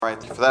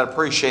Right, for that, I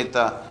appreciate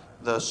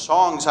the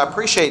songs. I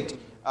appreciate,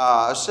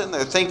 I was sitting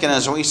there thinking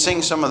as we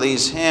sing some of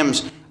these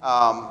hymns,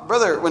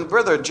 when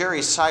Brother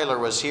Jerry Seiler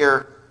was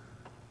here,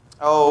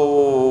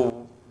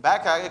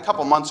 back a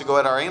couple months ago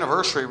at our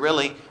anniversary,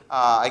 really,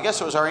 I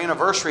guess it was our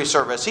anniversary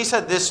service, he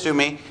said this to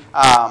me.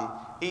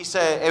 He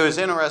said, it was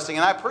interesting,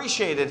 and I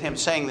appreciated him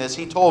saying this.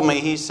 He told me,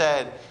 he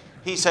said,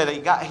 I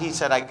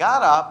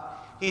got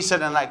up, he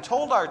said, and I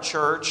told our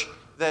church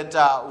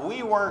that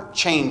we weren't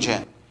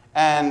changing.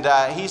 And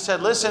he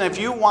said, listen, if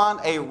you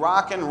want a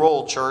rock and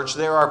roll church,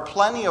 there are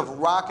plenty of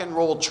rock and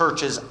roll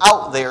churches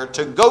out there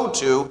to go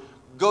to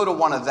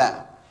one of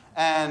them.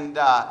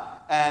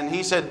 And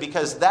he said,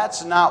 because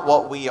that's not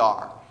what we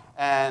are.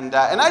 And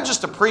I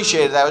just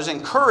appreciated that. It was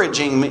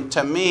encouraging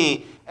to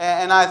me.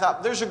 And I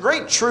thought, there's a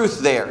great truth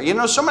there. You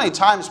know, so many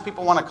times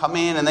people want to come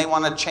in and they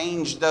want to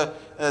change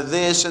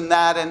this and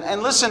that.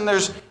 And listen,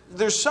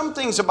 there's some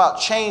things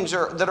about change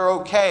that are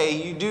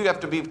okay. You do have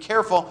to be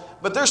careful.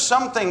 But there's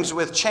some things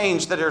with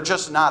change that are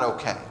just not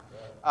okay.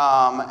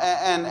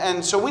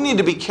 And so we need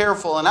to be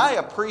careful. And I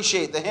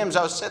appreciate the hymns.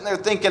 I was sitting there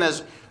thinking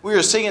as we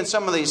were singing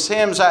some of these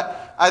hymns,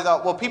 I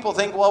thought, well, people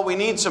think, well, we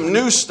need some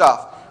new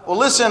stuff. Well,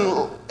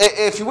 listen,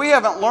 if we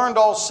haven't learned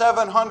all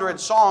 700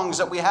 songs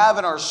that we have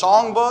in our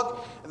songbook,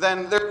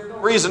 then there's no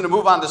reason to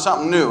move on to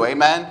something new,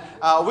 amen?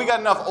 We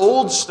got enough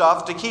old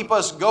stuff to keep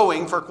us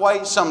going for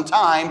quite some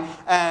time,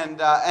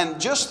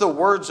 and just the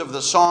words of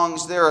the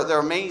songs, they're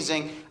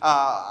amazing.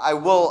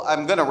 I'm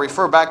going to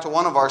refer back to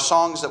one of our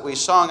songs that we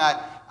sung.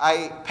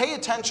 I pay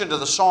attention to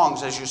the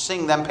songs as you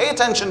sing them. Pay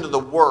attention to the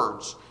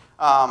words.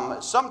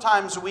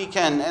 Sometimes we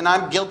can, and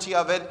I'm guilty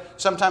of it,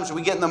 sometimes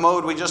we get in the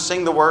mode, we just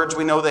sing the words,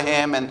 we know the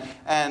hymn,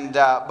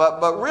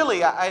 but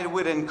really I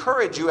would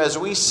encourage you as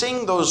we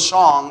sing those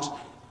songs,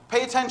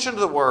 pay attention to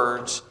the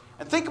words,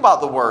 and think about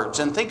the words,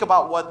 and think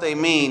about what they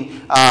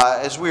mean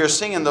as we are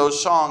singing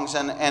those songs,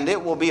 and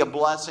it will be a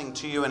blessing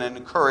to you and an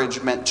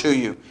encouragement to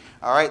you.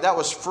 All right, that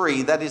was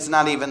free. That is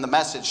not even the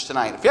message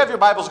tonight. If you have your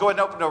Bibles, go ahead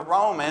and open to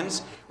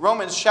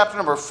Romans chapter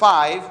number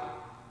 5.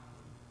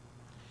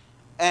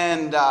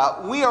 And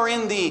we are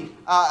in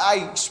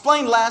I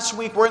explained last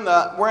week,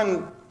 that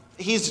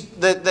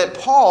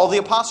Paul, the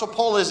Apostle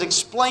Paul, is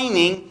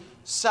explaining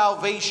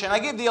salvation. I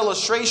gave the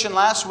illustration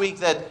last week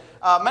that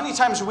many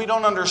times we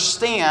don't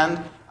understand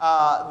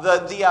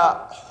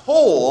the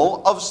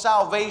whole of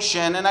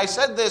salvation. And I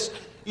said this,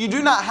 you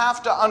do not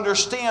have to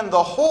understand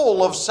the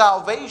whole of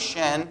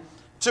salvation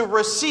to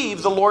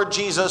receive the Lord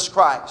Jesus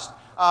Christ.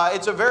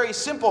 It's a very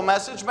simple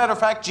message. Matter of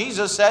fact,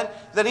 Jesus said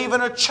that even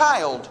a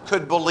child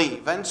could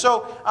believe. And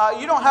so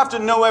you don't have to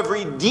know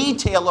every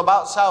detail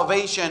about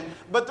salvation,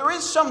 but there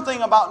is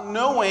something about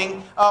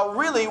knowing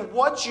really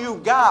what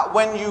you got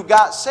when you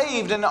got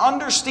saved and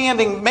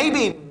understanding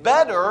maybe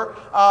better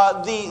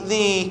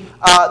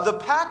the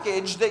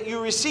package that you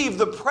received,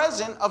 the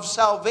present of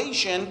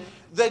salvation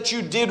that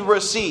you did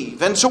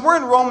receive. And so we're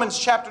in Romans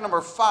chapter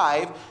number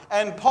 5,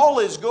 and Paul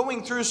is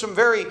going through some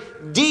very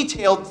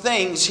detailed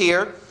things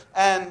here.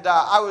 And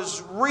I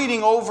was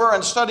reading over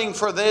and studying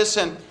for this,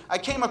 and I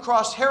came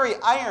across Harry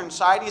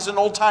Ironside. He's an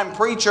old-time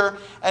preacher,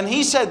 and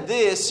he said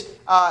this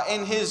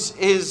in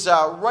his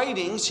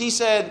writings. He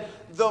said,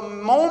 the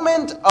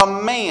moment a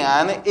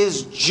man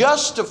is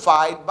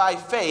justified by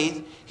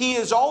faith, he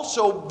is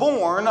also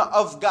born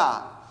of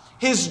God.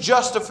 His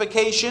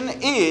justification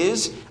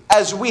is,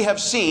 as we have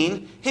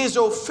seen, his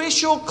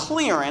official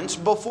clearance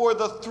before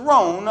the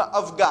throne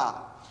of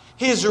God.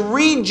 His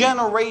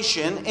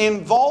regeneration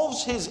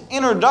involves his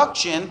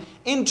introduction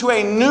into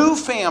a new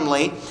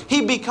family.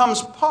 He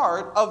becomes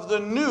part of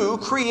the new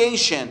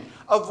creation,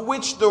 of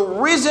which the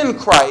risen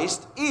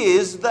Christ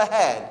is the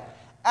head.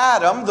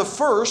 Adam, the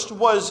first,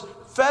 was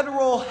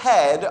federal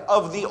head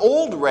of the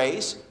old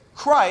race.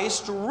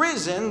 Christ,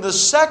 risen, the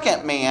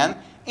second man,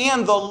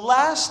 and the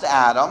last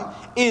Adam,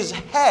 is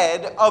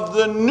head of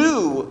the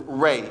new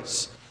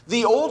race.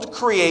 The old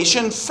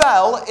creation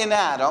fell in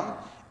Adam,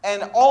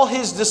 and all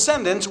his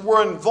descendants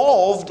were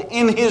involved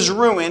in his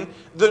ruin.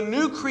 The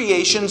new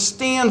creation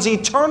stands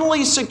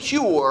eternally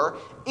secure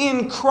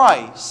in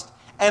Christ,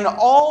 and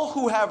all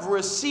who have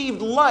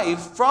received life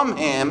from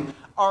him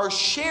are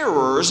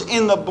sharers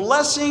in the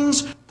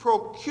blessings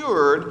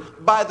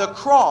procured by the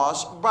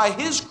cross, by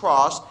his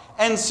cross,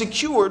 and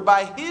secured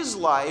by his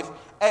life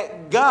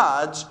at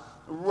God's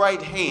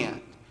right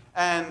hand.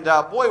 And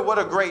boy, what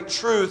a great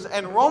truth.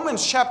 And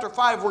Romans chapter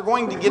 5, we're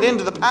going to get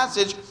into the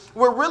passage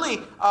where really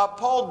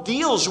Paul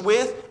deals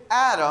with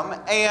Adam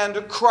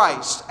and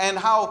Christ, and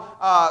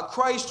how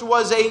Christ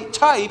was a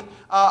type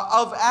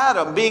of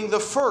Adam, being the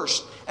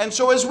first. And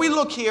so as we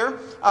look here,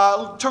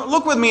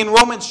 look with me in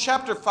Romans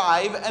chapter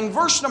 5 and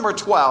verse number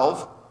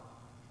 12.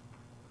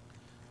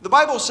 The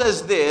Bible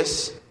says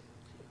this,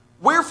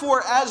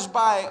 wherefore as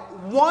by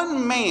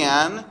one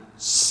man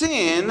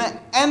sin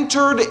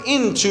entered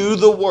into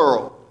the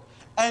world,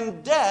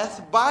 and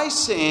death by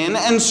sin,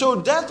 and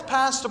so death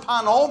passed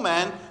upon all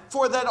men,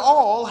 for that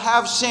all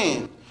have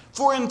sinned.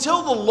 For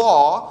until the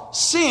law,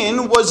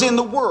 sin was in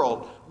the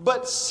world,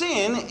 but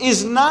sin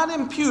is not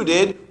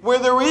imputed where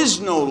there is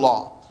no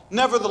law.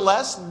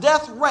 Nevertheless,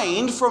 death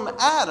reigned from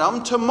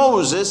Adam to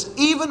Moses,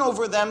 even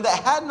over them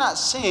that had not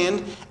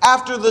sinned,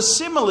 after the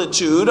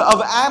similitude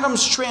of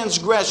Adam's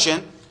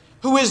transgression,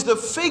 who is the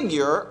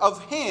figure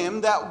of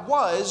him that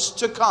was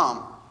to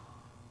come.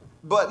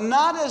 But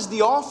not as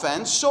the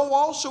offense, so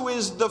also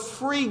is the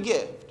free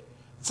gift.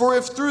 For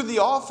if through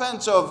the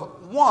offense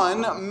of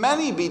one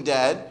many be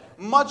dead,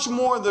 much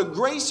more the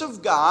grace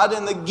of God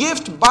and the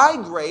gift by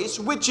grace,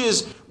 which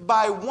is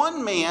by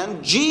one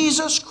man,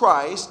 Jesus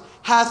Christ,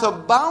 hath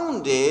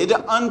abounded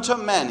unto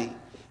many.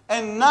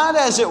 And not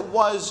as it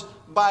was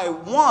by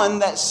one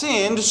that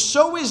sinned,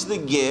 so is the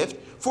gift.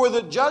 For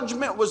the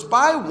judgment was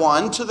by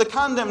one to the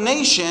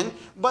condemnation,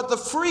 but the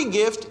free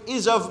gift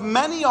is of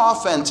many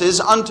offenses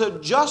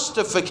unto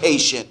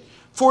justification.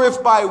 For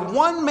if by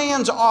one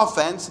man's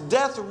offense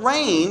death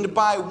reigned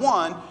by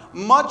one,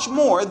 much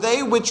more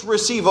they which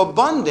receive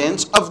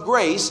abundance of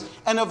grace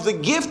and of the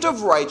gift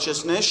of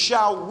righteousness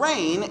shall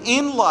reign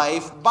in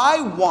life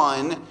by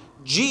one,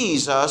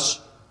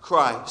 Jesus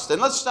Christ.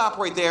 And let's stop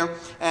right there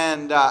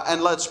and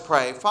let's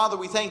pray. Father,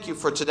 we thank you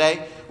for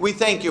today. We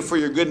thank you for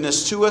your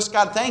goodness to us.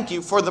 God, thank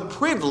you for the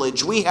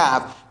privilege we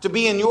have to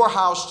be in your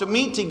house, to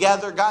meet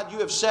together. God, you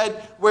have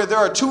said where there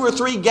are 2 or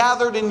 3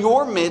 gathered in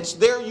your midst,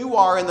 there you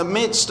are in the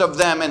midst of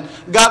them. And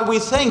God, we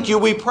thank you.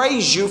 We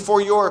praise you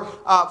for your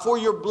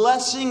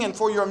blessing and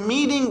for your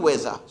meeting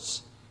with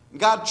us.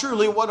 God,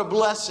 truly, what a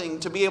blessing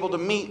to be able to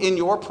meet in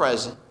your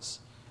presence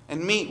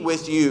and meet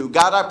with you.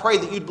 God, I pray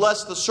that you'd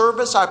bless the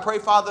service. I pray,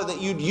 Father,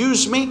 that you'd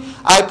use me.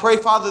 I pray,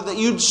 Father, that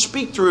you'd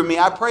speak through me.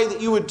 I pray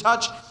that you would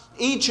touch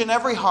each and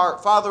every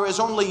heart, Father, as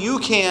only you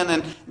can.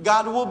 And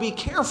God, will be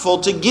careful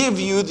to give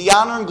you the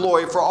honor and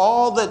glory for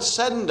all that's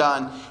said and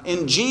done.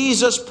 In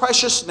Jesus'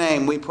 precious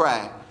name we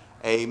pray.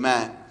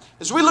 Amen.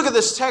 As we look at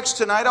this text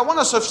tonight, I want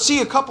us to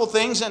see a couple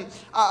things, and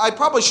I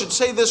probably should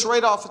say this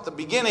right off at the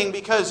beginning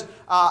because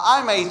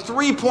I'm a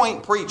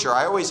 3-point preacher.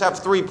 I always have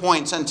 3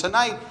 points, and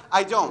tonight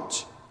I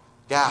don't.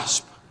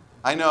 Gasp.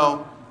 I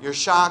know, you're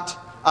shocked,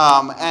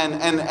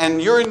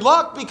 and you're in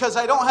luck because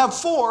I don't have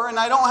 4 and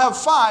I don't have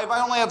 5.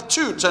 I only have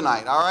 2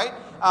 tonight, all right?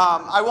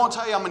 I won't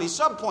tell you how many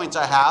sub-points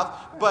I have,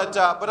 but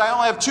I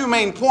only have 2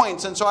 main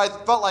points, and so I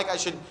felt like I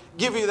should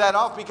give you that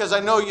off because I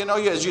know,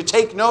 as you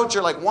take notes,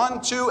 you're like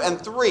 1, 2,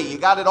 and 3. You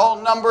got it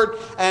all numbered,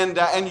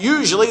 and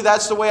usually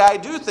that's the way I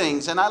do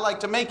things, and I like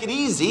to make it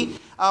easy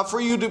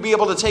for you to be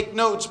able to take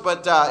notes,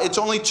 but it's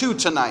only 2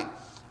 tonight.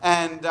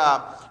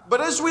 But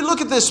as we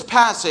look at this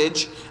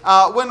passage,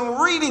 when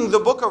reading the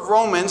book of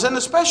Romans, and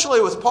especially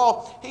with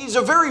Paul, he's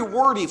a very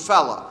wordy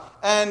fella.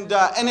 And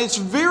it's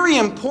very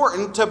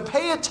important to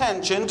pay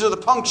attention to the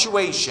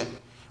punctuation.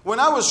 When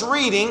I was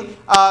reading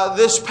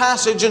this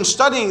passage and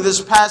studying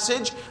this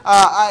passage,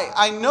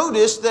 I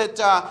noticed that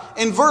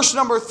in verse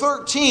number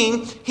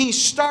 13, he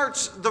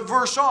starts the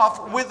verse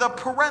off with a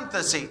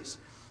parenthesis.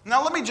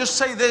 Now let me just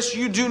say this,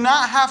 you do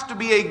not have to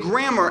be a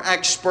grammar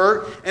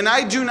expert, and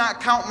I do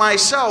not count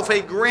myself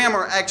a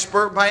grammar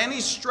expert by any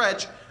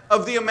stretch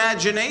of the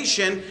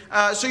imagination,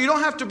 so you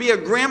don't have to be a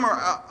grammar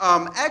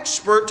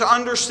expert to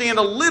understand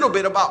a little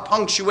bit about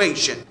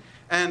punctuation.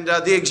 And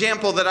the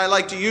example that I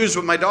like to use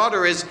with my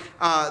daughter is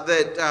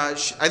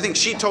that I think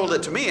she told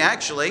it to me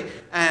actually,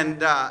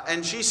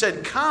 and she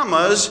said,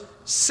 commas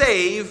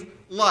save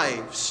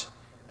lives.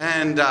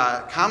 And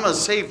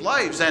commas save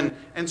lives.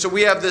 And so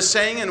we have this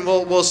saying, and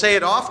we'll say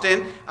it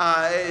often.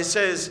 It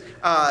says,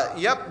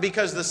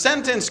 because the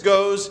sentence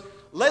goes,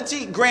 let's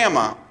eat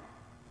grandma.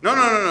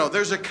 No.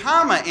 There's a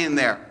comma in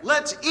there.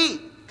 Let's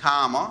eat,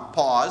 comma,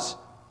 pause,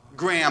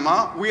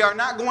 grandma. We are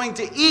not going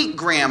to eat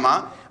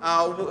grandma.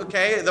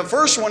 Okay, the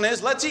first one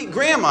is, let's eat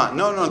grandma.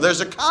 No,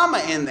 there's a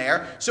comma in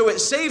there. So it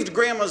saved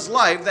grandma's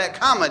life, that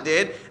comma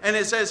did. And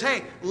it says,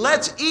 hey,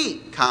 let's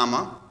eat,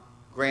 comma,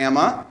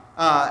 grandma.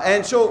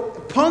 And so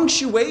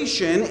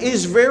punctuation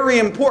is very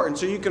important,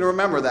 so you can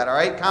remember that, all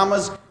right?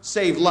 Commas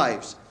save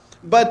lives.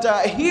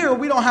 But here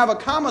we don't have a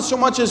comma so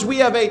much as we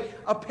have a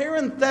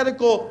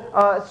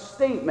parenthetical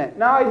statement.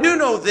 Now I do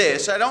know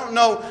this. I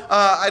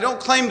don't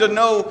claim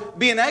to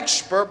be an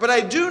expert, but I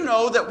do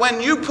know that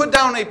when you put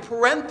down a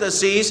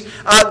parenthesis,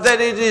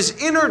 that it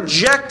is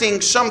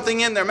interjecting something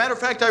in there. Matter of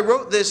fact, I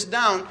wrote this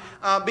down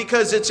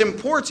because it's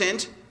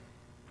important.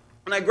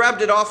 And I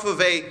grabbed it off of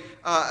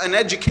an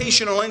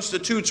educational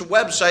institute's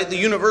website, the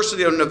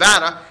University of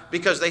Nevada,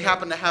 because they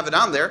happen to have it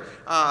on there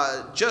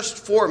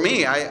just for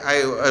me.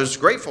 I was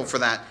grateful for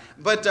that.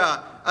 But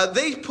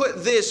they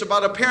put this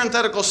about a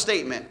parenthetical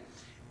statement.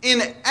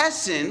 In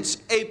essence,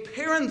 a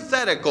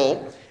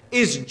parenthetical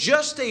is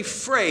just a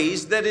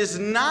phrase that is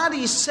not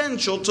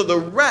essential to the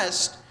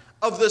rest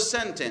of the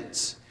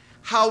sentence.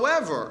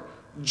 However,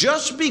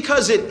 just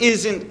because it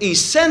isn't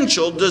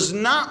essential does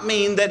not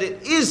mean that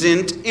it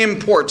isn't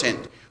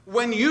important.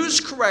 When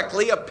used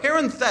correctly, a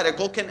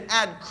parenthetical can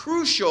add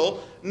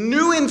crucial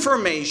new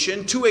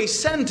information to a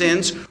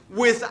sentence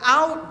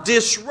without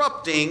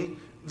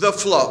disrupting the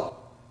flow.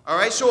 All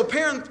right, so a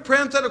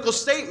parenthetical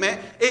statement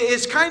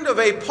is kind of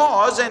a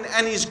pause,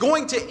 and he's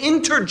going to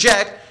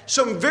interject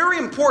some very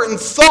important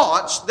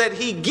thoughts that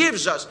he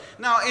gives us.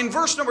 Now, in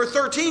verse number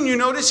 13, you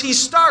notice he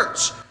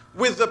starts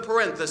with the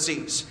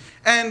parentheses.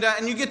 And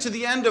you get to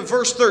the end of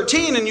verse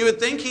 13, and you would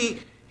think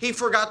he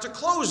forgot to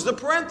close the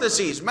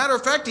parentheses. Matter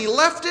of fact, he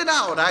left it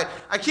out.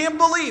 I can't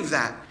believe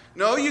that.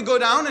 No, you go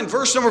down in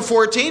verse number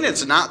 14,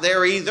 it's not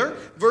there either.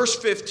 Verse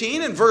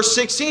 15 and verse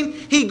 16,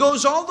 he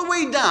goes all the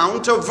way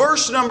down to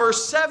verse number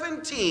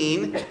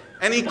 17,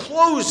 and he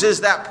closes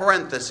that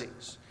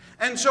parentheses.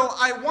 And so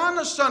I want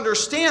us to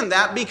understand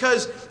that,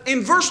 because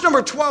in verse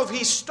number 12,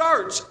 he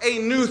starts a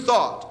new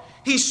thought.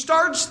 He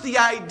starts the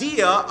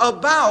idea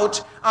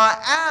about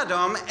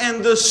Adam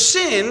and the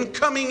sin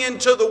coming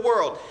into the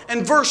world.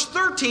 In verse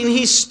 13,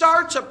 he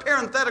starts a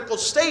parenthetical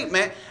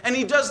statement, and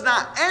he does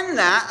not end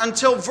that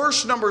until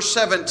verse number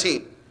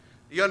 17.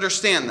 You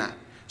understand that?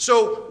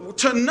 So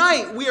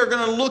tonight, we are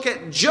going to look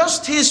at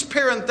just his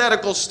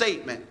parenthetical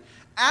statement.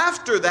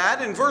 After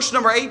that, in verse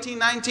number 18,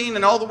 19,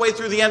 and all the way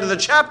through the end of the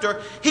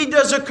chapter, he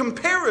does a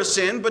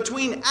comparison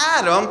between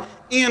Adam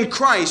and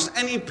Christ,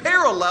 and he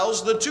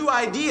parallels the two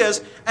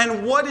ideas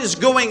and what is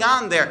going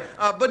on there.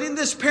 But in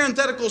this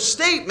parenthetical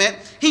statement,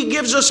 he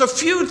gives us a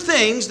few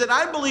things that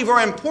I believe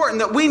are important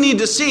that we need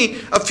to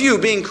see, a few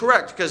being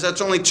correct, because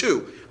that's only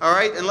two, all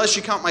right, unless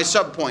you count my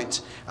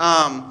subpoints.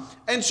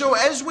 And so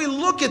as we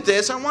look at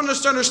this, I want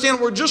us to understand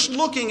we're just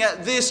looking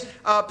at this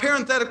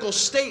parenthetical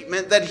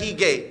statement that he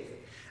gave.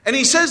 And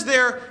he says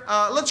there,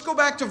 let's go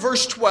back to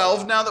verse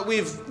 12, now that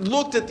we've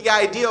looked at the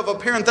idea of a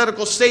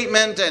parenthetical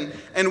statement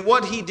and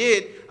what he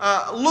did.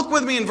 Look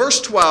with me in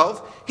verse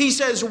 12. He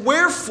says,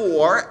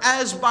 wherefore,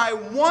 as by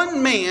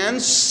one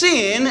man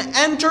sin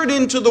entered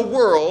into the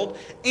world,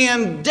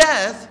 and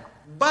death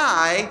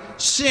by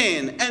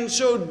sin. And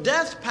so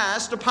death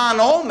passed upon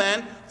all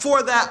men,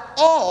 for that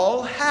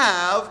all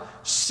have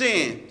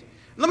sinned.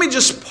 Let me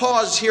just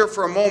pause here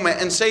for a moment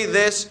and say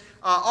this.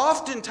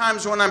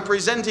 Oftentimes when I'm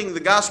presenting the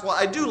gospel,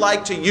 I do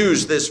like to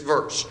use this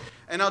verse.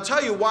 And I'll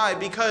tell you why.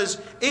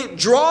 Because it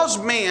draws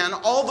man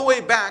all the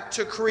way back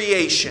to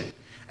creation.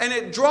 And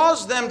it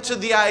draws them to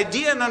the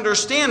idea and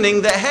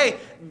understanding that, hey,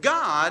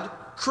 God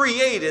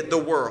created the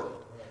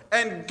world.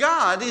 And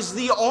God is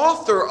the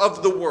author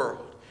of the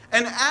world.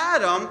 And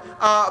Adam,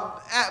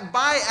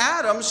 by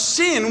Adam,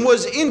 sin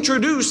was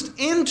introduced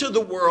into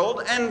the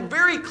world, and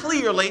very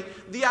clearly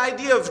the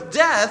idea of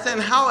death and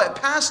how it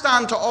passed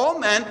on to all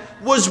men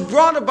was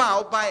brought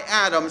about by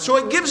Adam. So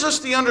it gives us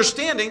the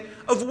understanding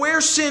of where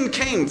sin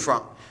came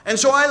from. And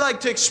so I like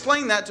to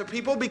explain that to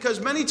people, because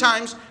many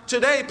times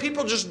today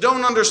people just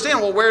don't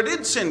understand, well, where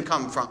did sin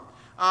come from?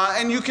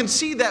 And you can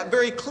see that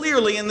very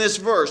clearly in this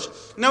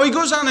verse. Now he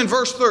goes on in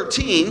verse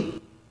 13.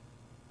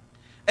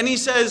 And he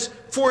says,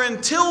 for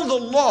until the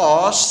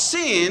law,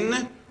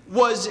 sin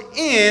was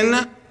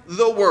in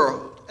the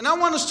world. And I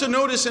want us to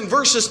notice in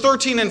verses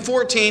 13 and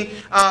 14,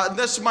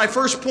 that's my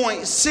first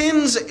point,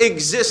 sin's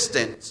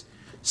existence.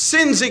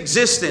 Sin's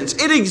existence.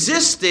 It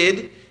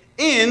existed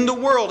in the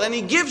world. And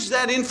he gives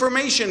that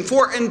information.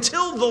 For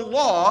until the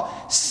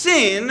law,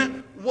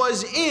 sin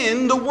was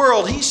in the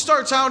world. He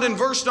starts out in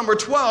verse number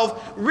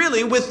 12,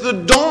 really with the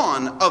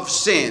dawn of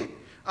sin.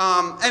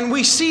 And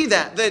we see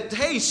that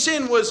hey,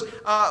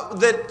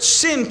 that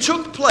sin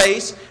took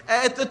place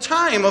at the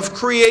time of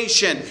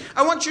creation.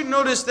 I want you to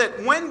notice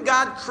that when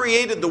God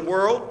created the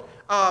world,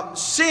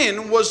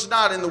 sin was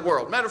not in the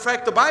world. Matter of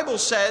fact, the Bible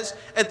says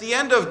at the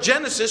end of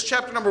Genesis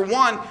chapter number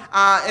 1,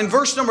 in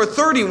verse number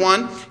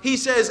 31, he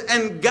says,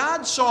 and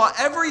God saw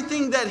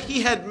everything that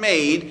he had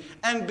made,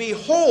 and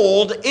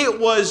behold, it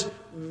was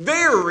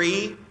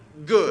very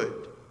good.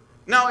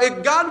 Now,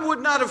 God would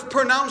not have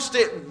pronounced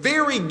it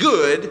very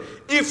good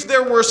if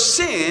there were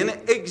sin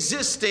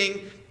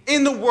existing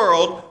in the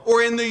world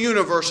or in the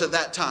universe at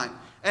that time.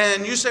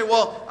 And you say,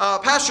 well,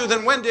 Pastor,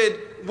 then when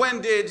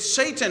did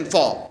Satan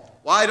fall?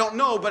 Well, I don't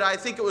know, but I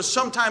think it was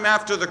sometime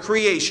after the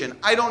creation.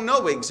 I don't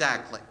know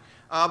exactly.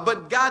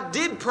 But God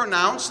did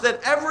pronounce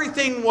that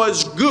everything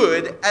was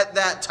good at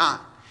that time.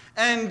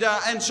 And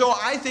so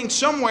I think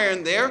somewhere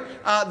in there,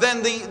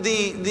 then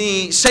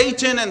the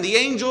Satan and the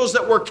angels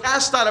that were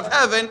cast out of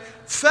heaven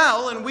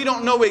fell, and we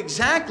don't know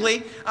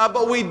exactly,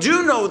 but we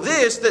do know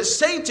this, that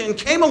Satan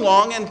came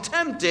along and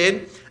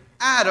tempted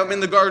Adam in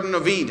the Garden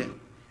of Eden.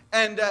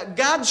 And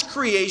God's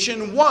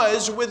creation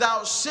was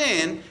without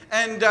sin,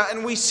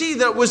 and we see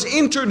that it was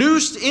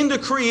introduced into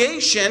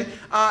creation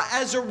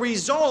as a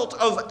result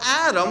of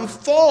Adam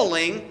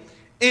falling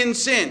in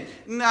sin.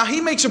 Now,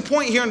 he makes a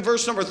point here in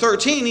verse number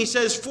 13. He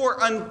says, for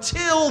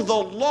until the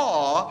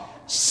law,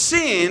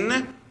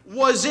 sin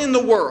was in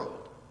the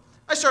world.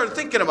 I started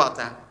thinking about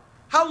that.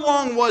 How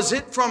long was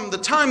it from the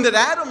time that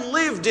Adam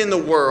lived in the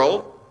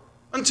world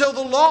until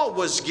the law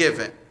was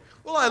given?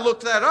 Well, I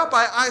looked that up.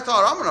 I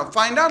thought, I'm going to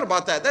find out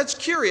about that. That's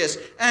curious.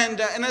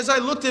 And as I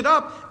looked it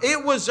up,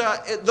 it was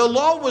the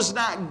law was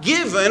not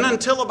given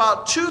until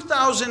about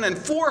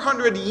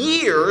 2,400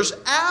 years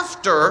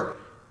after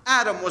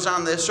Adam was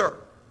on this earth.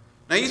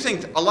 Now, you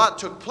think a lot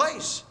took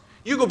place.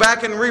 You go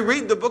back and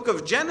reread the book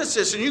of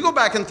Genesis, and you go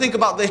back and think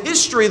about the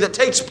history that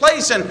takes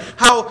place, and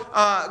how,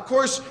 of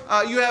course,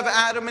 you have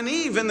Adam and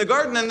Eve in the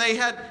garden, and they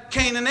had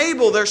Cain and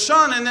Abel, their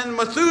son, and then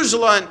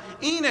Methuselah and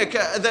Enoch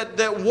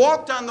that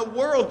walked on the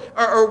world,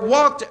 or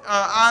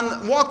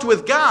walked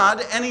with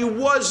God, and he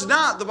was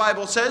not, the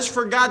Bible says,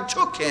 for God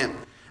took him.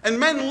 And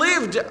men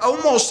lived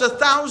almost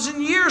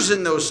 1,000 years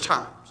in those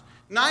times.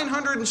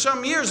 900 and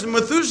some years, and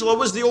Methuselah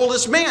was the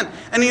oldest man,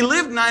 and he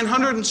lived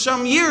 900 and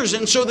some years,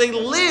 and so they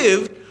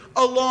lived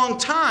a long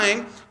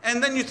time.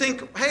 And then you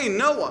think, hey,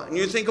 Noah, and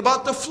you think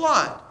about the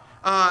flood,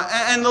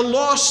 and the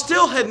law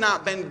still had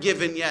not been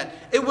given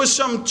yet. It was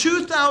some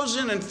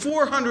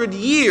 2,400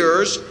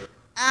 years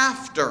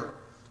after.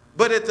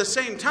 But at the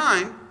same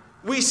time,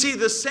 we see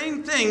the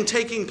same thing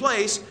taking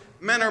place.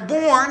 Men are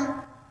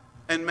born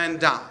and men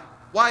die.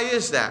 Why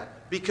is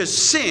that? Because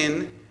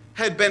sin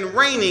had been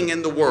reigning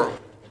in the world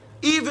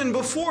even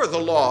before the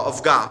law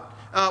of God.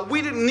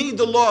 We didn't need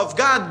the law of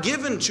God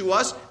given to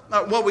us.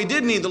 Well, we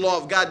did need the law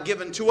of God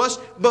given to us,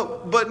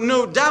 but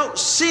no doubt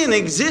sin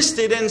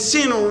existed and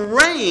sin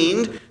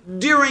reigned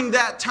during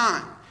that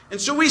time. And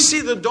so we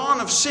see the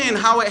dawn of sin,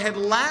 how it had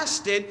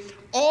lasted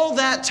all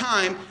that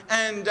time,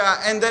 and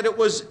that it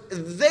was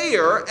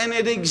there and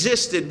it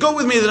existed. Go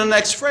with me to the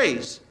next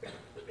phrase.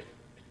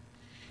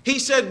 He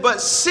said,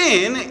 but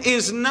sin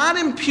is not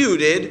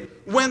imputed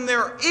when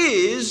there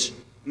is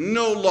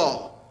no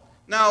law.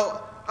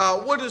 Now,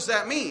 what does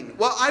that mean?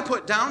 Well, I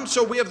put down,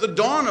 so we have the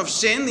dawn of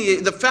sin,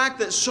 the fact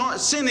that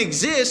sin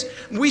exists.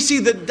 We see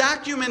the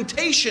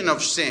documentation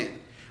of sin.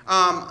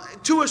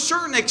 To a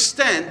certain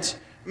extent,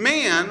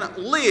 man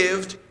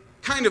lived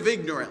kind of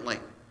ignorantly.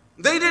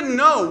 They didn't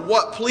know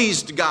what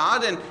pleased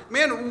God. And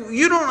man,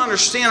 you don't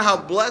understand how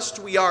blessed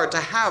we are to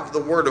have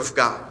the Word of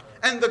God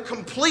and the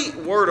complete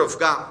Word of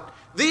God.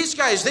 These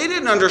guys, they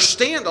didn't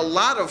understand a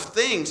lot of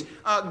things.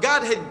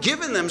 God had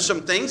given them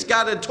some things.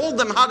 God had told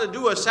them how to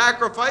do a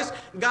sacrifice.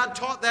 God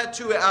taught that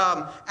to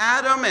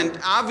Adam, and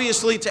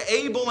obviously to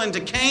Abel and to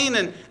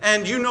Cain.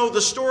 And you know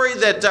the story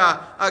that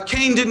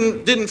Cain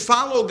didn't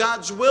follow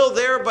God's will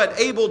there, but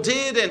Abel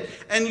did.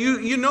 And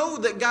you know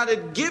that God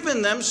had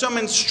given them some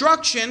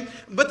instruction,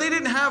 but they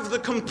didn't have the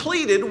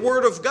completed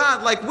Word of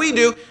God like we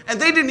do.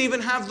 And they didn't even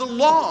have the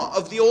law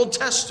of the Old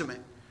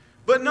Testament.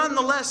 But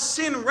nonetheless,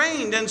 sin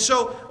reigned. And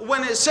so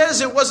when it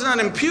says it was not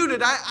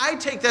imputed, I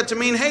take that to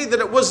mean, hey,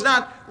 that it was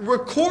not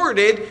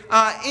recorded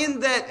in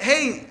that,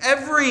 hey,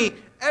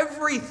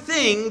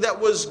 everything that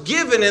was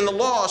given in the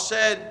law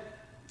said,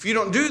 if you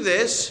don't do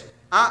this,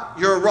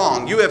 you're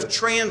wrong. You have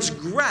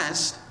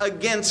transgressed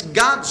against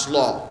God's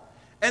law.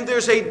 And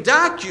there's a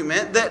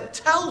document that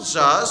tells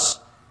us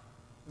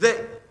that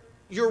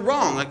you're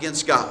wrong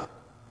against God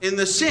in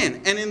the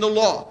sin and in the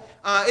law.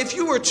 If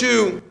you were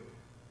to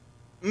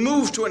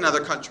move to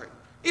another country,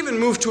 even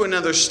move to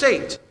another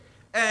state,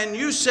 and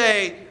you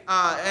say,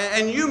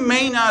 and you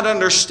may not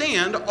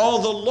understand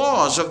all the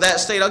laws of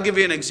that state. I'll give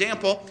you an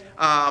example.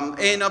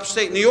 In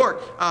upstate New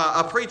York,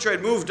 a preacher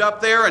had moved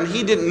up there, and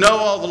he didn't know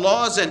all the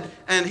laws,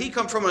 and he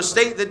come from a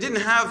state that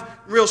didn't have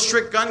real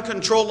strict gun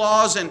control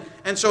laws,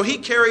 and so he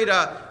carried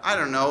I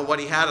don't know what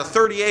he had, a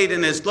 .38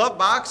 in his glove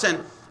box,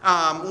 and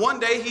one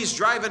day he's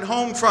driving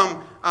home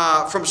from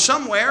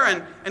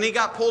somewhere, and he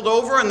got pulled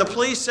over, and the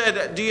police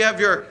said, do you have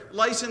your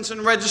license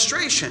and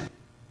registration?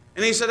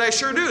 And he said, I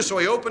sure do. So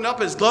he opened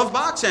up his glove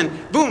box, and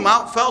boom,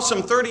 out fell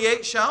some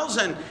 .38 shells,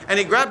 and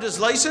he grabbed his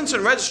license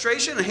and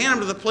registration and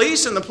handed them to the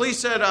police, and the police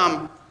said,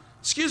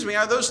 excuse me,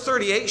 are those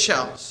 .38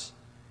 shells?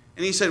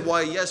 And he said,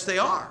 why, yes, they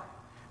are.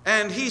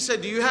 And he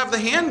said, do you have the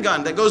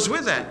handgun that goes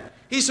with it?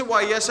 He said,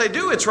 why, yes, I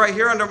do. It's right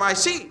here under my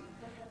seat.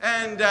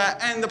 And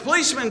the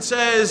policeman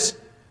says,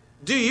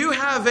 do you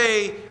have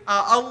a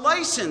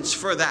license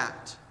for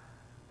that?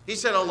 He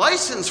said, a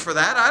license for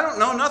that? I don't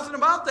know nothing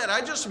about that. I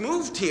just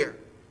moved here.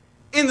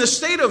 In the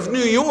state of New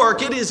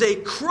York, it is a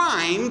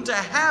crime to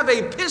have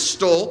a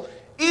pistol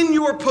in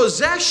your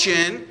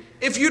possession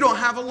if you don't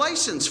have a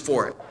license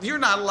for it. You're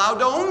not allowed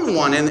to own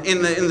one in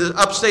the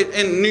upstate,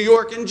 in New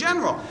York in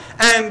general.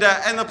 And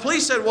the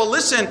police said, well,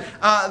 listen,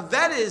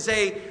 that is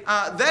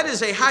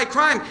a high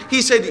crime.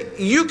 He said,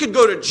 you could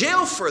go to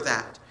jail for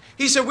that.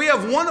 He said, we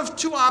have one of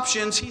two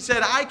options. He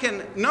said,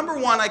 number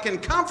one, I can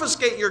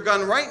confiscate your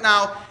gun right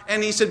now.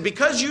 And he said,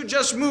 because you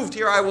just moved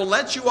here, I will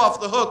let you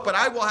off the hook, but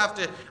I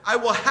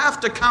will have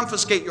to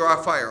confiscate your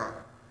firearm.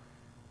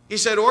 He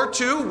said, or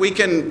two, we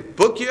can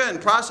book you and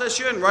process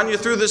you and run you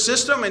through the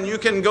system, and you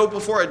can go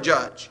before a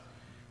judge.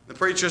 The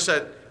preacher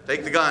said,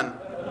 take the gun.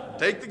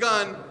 Take the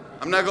gun.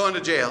 I'm not going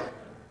to jail.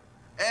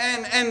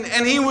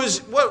 And he was,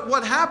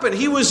 what happened?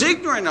 He was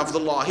ignorant of the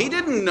law. He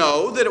didn't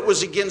know that it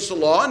was against the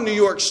law in New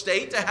York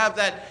State to have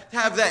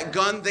that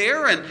gun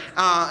there. And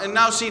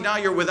now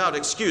you're without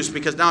excuse,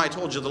 because now I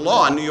told you the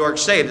law in New York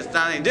State. It's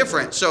not any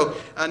different. So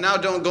now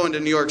don't go into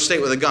New York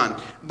State with a gun.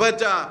 But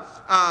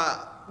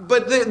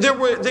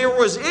there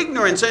was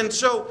ignorance, and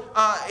so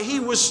he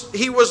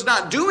was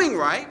not doing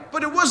right,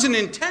 but it wasn't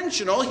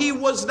intentional. He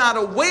was not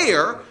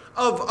aware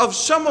of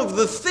some of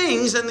the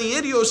things and the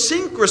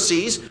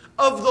idiosyncrasies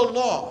of the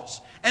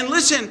laws. And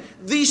listen,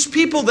 these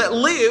people that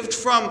lived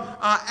from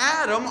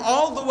Adam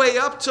all the way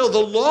up till the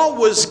law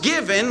was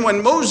given,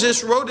 when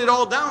Moses wrote it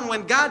all down,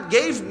 when God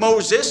gave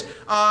Moses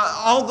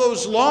all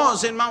those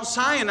laws in Mount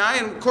Sinai,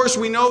 and of course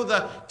we know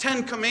the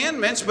 10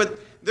 Commandments, but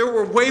there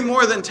were way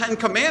more than 10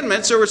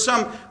 commandments. There were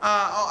some,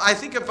 I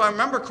think if I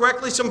remember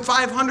correctly, some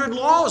 500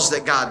 laws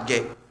that God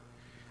gave.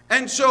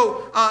 And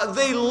so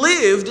they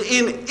lived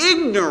in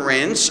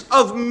ignorance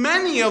of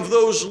many of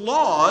those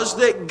laws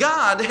that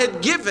God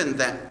had given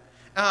them,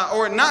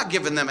 or not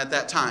given them at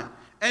that time.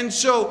 And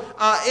so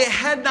it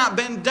had not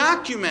been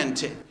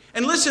documented.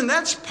 And listen,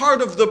 that's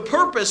part of the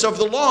purpose of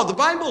the law. The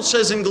Bible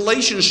says in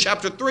Galatians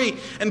chapter 3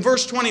 and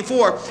verse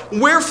 24,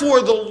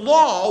 "Wherefore the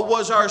law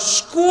was our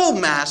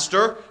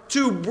schoolmaster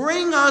to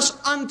bring us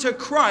unto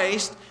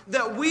Christ,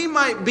 that we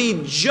might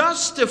be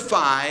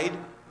justified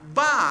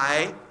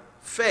by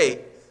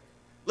faith."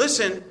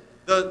 Listen,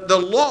 the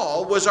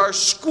law was our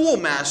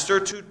schoolmaster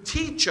to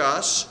teach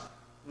us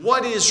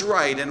what is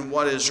right and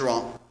what is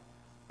wrong.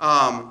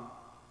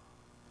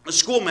 A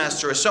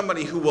schoolmaster is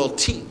somebody who will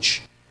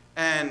teach.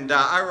 And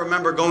I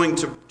remember going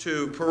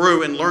to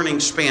Peru and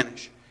learning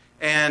Spanish.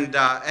 And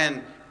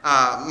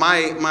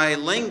my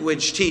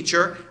language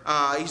teacher,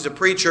 he's a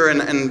preacher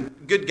and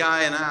good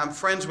guy, and I'm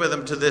friends with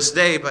him to this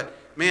day. But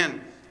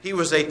man, he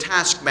was a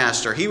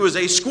taskmaster. He was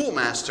a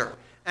schoolmaster.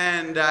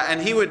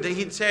 And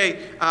he'd say,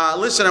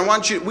 listen, I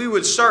want you, we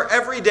would start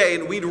every day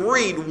and we'd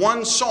read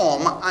one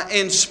psalm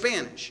in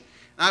Spanish.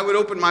 And I would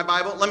open my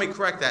Bible. Let me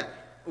correct that.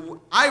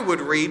 I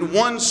would read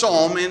one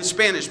psalm in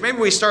Spanish. Maybe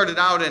we started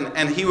out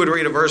and he would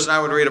read a verse and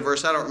I would read a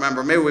verse. I don't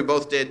remember. Maybe we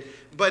both did.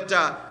 But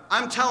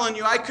I'm telling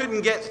you, I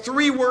couldn't get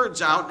 3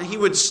 words out, and he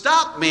would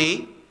stop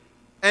me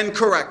and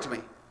correct me.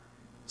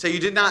 Say, you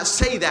did not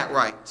say that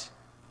right.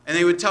 And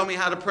he would tell me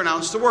how to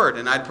pronounce the word.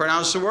 And I'd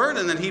pronounce the word,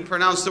 and then he'd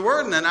pronounce the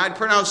word, and then I'd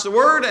pronounce the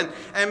word. And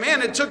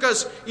man, it took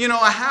us,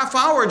 a half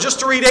hour just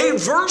to read 8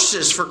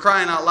 verses, for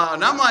crying out loud.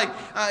 And I'm like,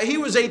 he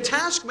was a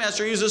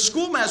taskmaster. He was a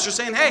schoolmaster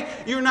saying, hey,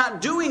 you're not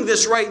doing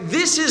this right.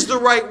 This is the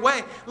right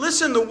way.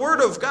 Listen, the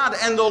word of God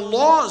and the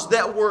laws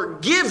that were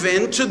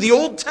given to the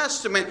Old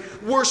Testament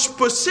were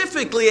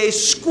specifically a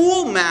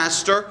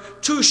schoolmaster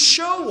to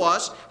show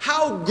us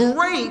how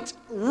great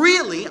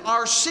really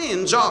our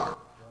sins are.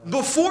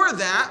 Before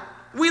that,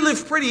 we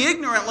lived pretty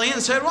ignorantly and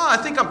said, well, I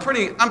think I'm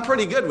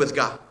pretty good with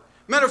God.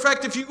 Matter of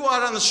fact, if you go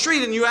out on the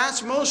street and you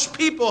ask most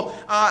people,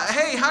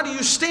 hey, how do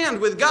you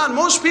stand with God?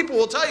 Most people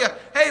will tell you,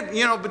 hey,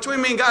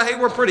 between me and God, hey,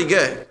 we're pretty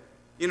good.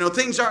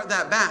 Things aren't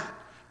that bad.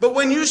 But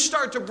when you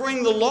start to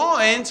bring the law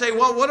in and say,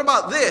 well, what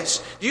about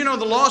this? Do you know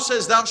the law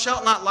says thou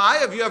shalt not lie?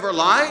 Have you ever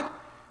lied? And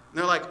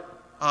they're like,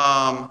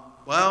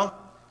 well,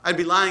 I'd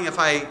be lying if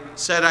I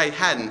said I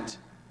hadn't.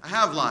 I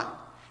have lied.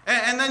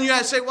 And then you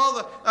say, well,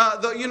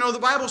 the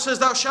Bible says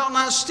thou shalt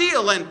not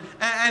steal. And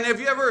have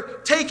you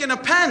ever taken a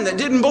pen that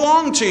didn't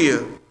belong to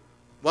you?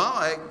 Well,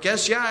 I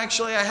guess, yeah,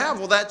 actually I have.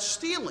 Well, that's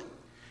stealing.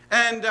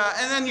 And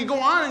then you go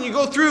on and you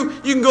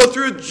can go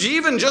through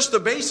even just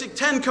the basic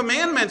 10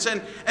 commandments.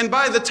 And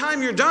by the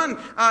time you're done,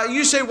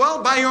 you say,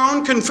 well, by your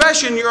own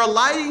confession, you're a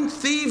lying,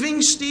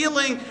 thieving,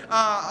 stealing,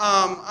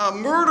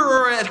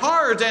 murderer at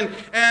heart. And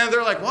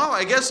they're like, wow,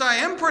 I guess I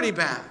am pretty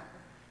bad.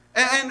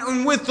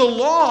 And with the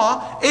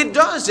law,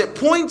 it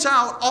points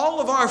out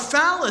all of our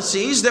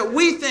fallacies that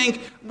we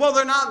think, well,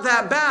 they're not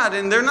that bad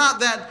and they're not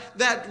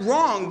that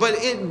wrong. But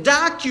it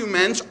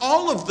documents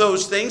all of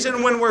those things.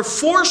 And when we're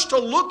forced to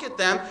look at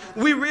them,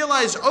 we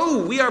realize,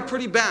 oh, we are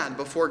pretty bad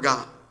before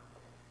God.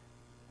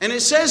 And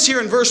it says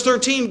here in verse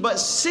 13, but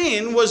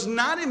sin was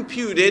not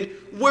imputed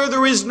where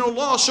there is no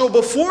law. So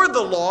before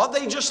the law,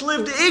 they just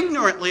lived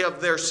ignorantly of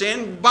their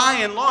sin. By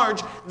and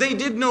large, they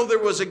did know there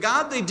was a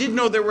God. They did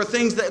know there were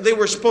things that they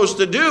were supposed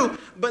to do.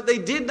 But they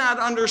did not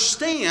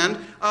understand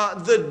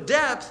the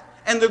depth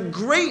and the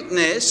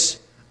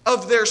greatness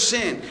of their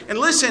sin. And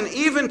listen,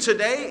 even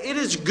today, it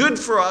is good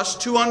for us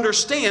to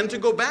understand, to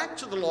go back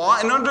to the law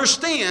and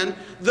understand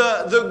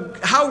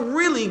how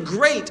really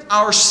great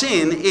our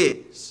sin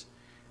is.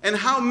 And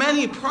how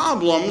many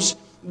problems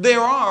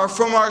there are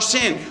from our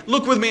sin.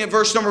 Look with me at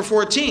verse number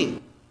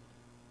 14.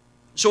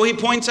 So he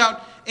points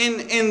out in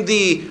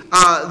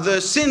the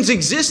sin's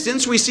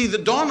existence, we see the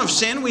dawn of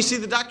sin, we see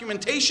the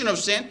documentation of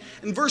sin.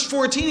 In verse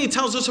 14, he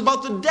tells us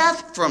about the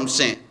death from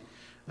sin.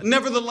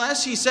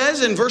 Nevertheless, he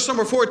says in verse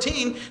number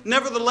 14,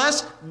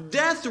 nevertheless,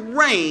 death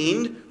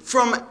reigned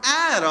from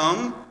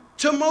Adam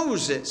to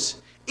Moses,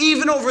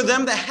 even over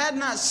them that had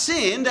not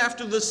sinned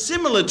after the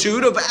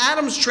similitude of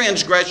Adam's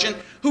transgression,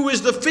 who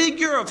is the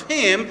figure of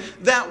him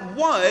that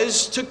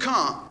was to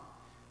come.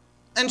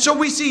 And so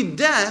we see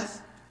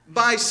death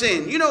by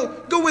sin.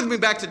 Go with me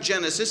back to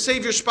Genesis.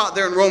 Save your spot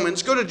there in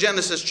Romans. Go to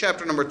Genesis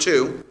chapter number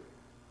 2.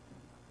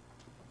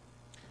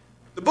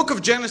 The book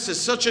of Genesis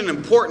is such an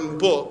important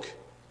book.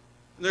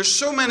 There's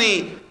so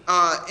many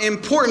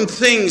important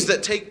things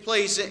that take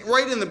place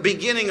right in the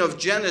beginning of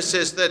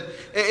Genesis that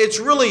it's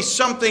really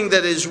something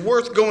that is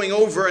worth going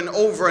over and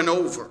over and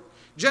over.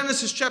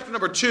 Genesis chapter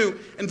number 2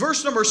 and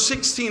verse number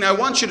 16, I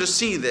want you to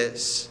see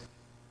this.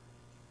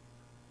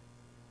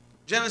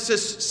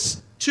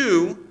 Genesis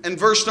 2 and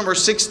verse number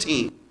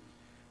 16.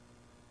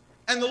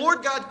 And the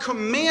Lord God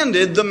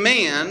commanded the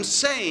man,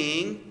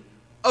 saying,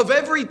 of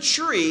every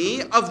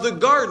tree of the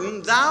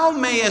garden thou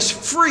mayest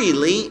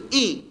freely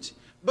eat,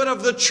 but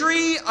of the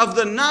tree of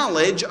the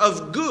knowledge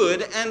of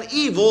good and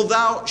evil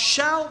thou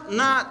shalt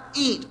not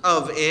eat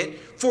of it,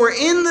 for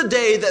in the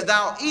day that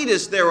thou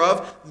eatest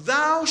thereof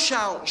thou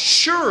shalt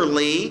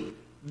surely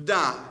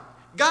die.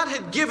 God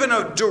had given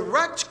a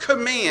direct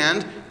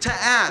command to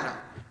Adam.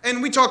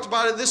 And we talked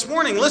about it this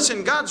morning.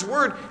 Listen, God's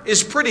word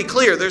is pretty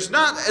clear. There's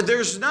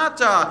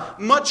not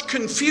much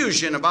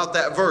confusion about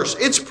that verse.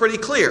 It's pretty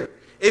clear.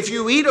 If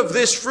you eat of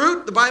this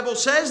fruit, the Bible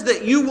says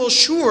that you will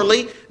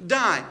surely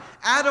die.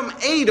 Adam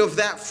ate of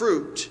that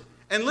fruit.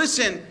 And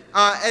listen,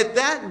 at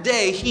that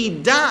day, he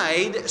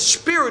died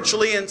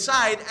spiritually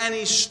inside, and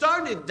he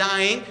started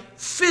dying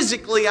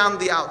physically on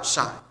the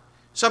outside.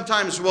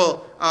 Sometimes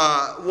we'll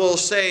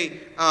say,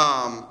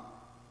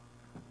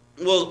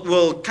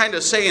 we'll kind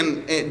of say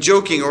in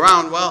joking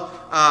around, well,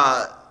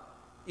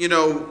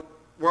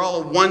 we're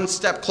all one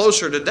step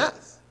closer to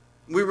death.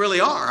 We really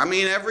are. I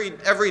mean, every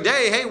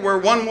day, hey, we're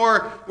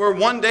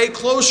one day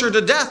closer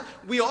to death.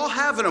 We all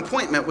have an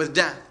appointment with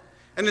death.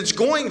 And it's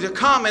going to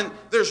come, and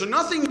there's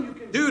nothing you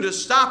can do to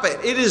stop it.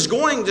 It is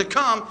going to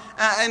come,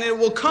 and it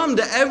will come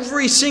to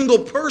every single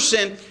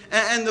person.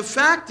 And the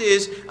fact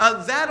is,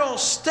 that all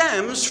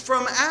stems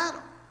from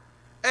Adam.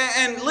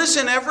 And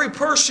listen, every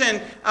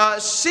person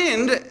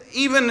sinned.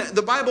 Even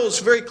the Bible is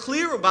very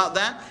clear about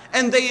that.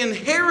 And they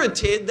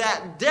inherited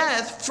that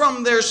death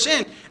from their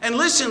sin. And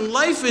listen,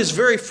 life is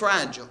very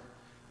fragile.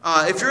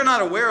 If you're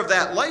not aware of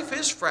that, life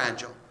is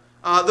fragile.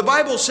 The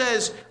Bible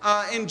says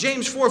in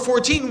James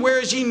 4:14,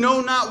 whereas ye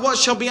know not what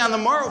shall be on the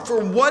morrow,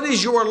 for what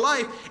is your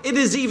life? It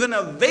is even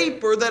a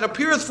vapor that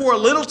appeareth for a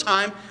little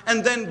time,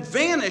 and then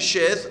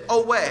vanisheth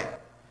away.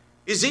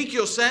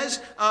 Ezekiel says,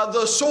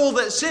 the soul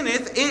that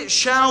sinneth, it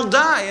shall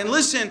die. And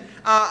listen,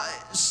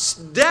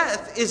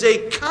 death is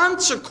a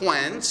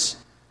consequence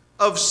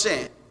of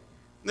sin.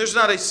 There's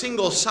not a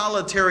single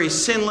solitary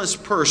sinless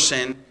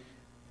person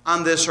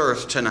on this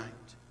earth tonight.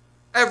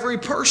 Every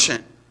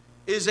person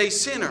is a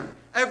sinner.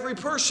 Every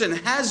person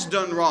has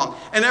done wrong.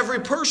 And every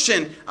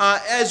person,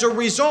 as a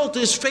result,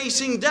 is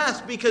facing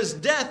death, because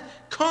death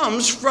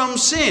comes from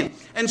sin.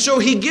 And so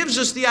he gives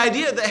us the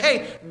idea that,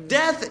 hey,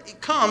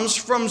 death comes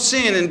from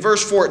sin in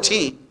verse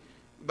 14.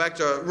 Back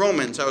to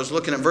Romans, I was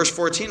looking at verse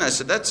 14. I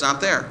said, that's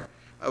not there.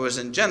 I was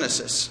in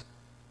Genesis.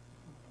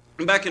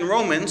 And back in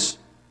Romans,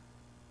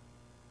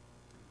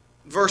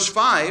 verse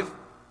 5,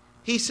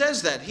 he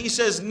says that. He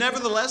says,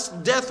 nevertheless,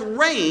 death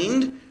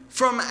reigned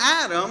from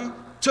Adam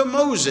to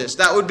Moses.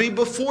 That would be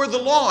before the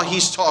law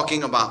he's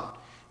talking about.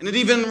 And it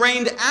even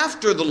reigned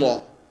after the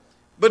law.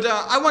 But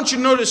I want you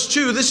to notice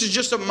too, this is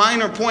just a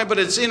minor point, but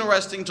it's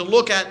interesting to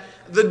look at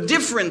the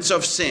difference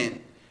of sin.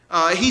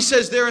 He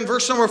says there in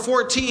verse number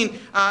 14,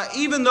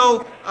 even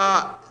though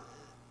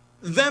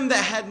them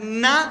that had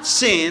not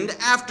sinned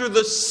after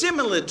the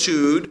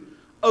similitude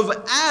of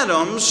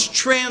Adam's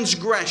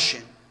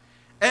transgression.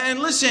 And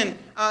listen,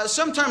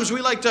 sometimes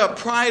we like to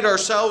pride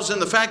ourselves in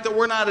the fact that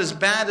we're not as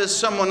bad as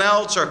someone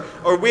else,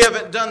 or we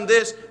haven't done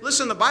this.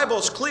 Listen, the Bible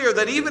is clear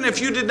that even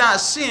if you did not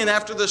sin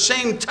after the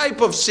same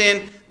type of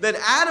sin that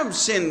Adam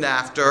sinned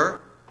after,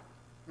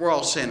 we're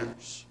all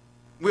sinners.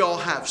 We all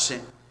have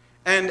sin.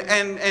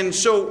 And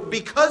so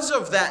because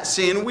of that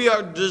sin, we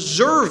are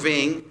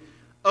deserving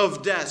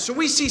of death. So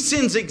we see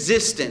sin's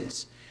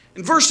existence.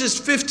 In verses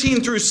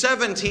 15 through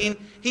 17,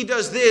 he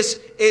does this.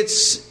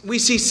 We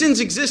see sin's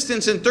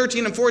existence in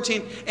 13 and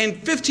 14. And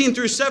 15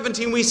 through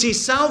 17, we see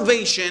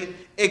salvation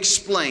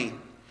explained.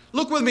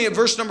 Look with me at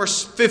verse number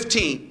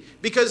 15.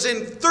 Because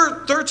in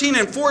 13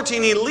 and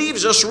 14, he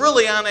leaves us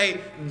really on a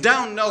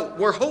down note.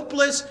 We're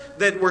hopeless,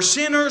 that we're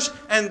sinners,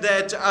 and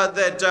that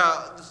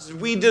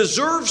we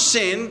deserve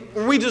sin,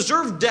 or we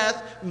deserve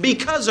death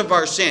because of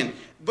our sin.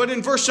 But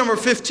in verse number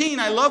 15,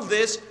 I love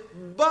this.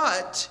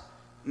 But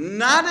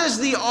not as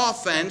the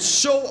offense,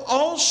 so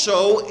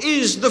also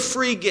is the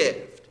free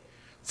gift.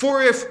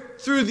 For if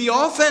through the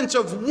offense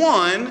of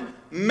one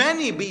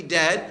many be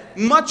dead,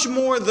 much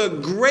more the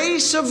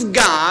grace of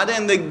God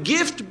and the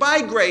gift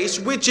by grace,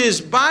 which is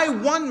by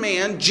one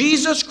man,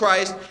 Jesus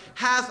Christ,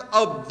 hath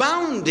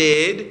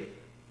abounded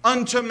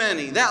unto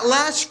many. That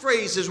last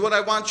phrase is what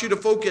I want you to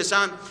focus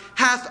on.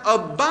 Hath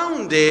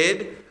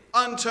abounded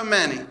unto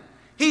many.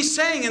 He's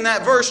saying in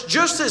that verse,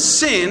 just as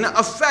sin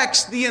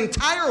affects the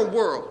entire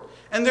world,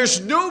 and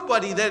there's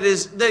nobody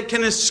that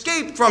can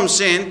escape from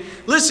sin.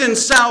 Listen,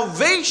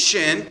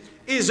 salvation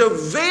is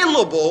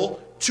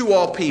available to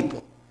all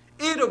people.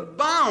 It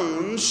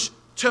abounds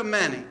to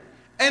many.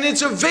 And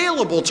it's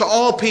available to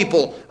all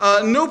people.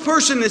 No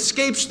person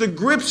escapes the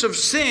grips of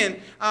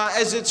sin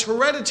as it's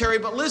hereditary.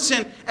 But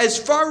listen, as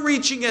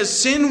far-reaching as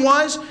sin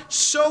was,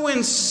 so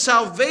in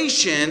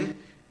salvation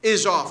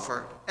is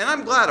offered. And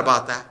I'm glad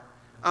about that.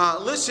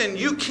 Listen,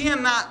 you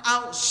cannot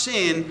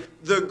out-sin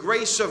the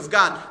grace of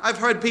God. I've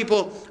heard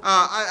people,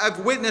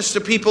 I've witnessed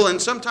to people,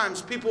 and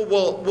sometimes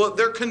people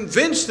they're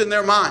convinced in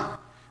their mind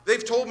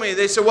They've told me,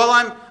 they said, well,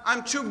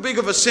 I'm too big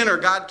of a sinner.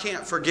 God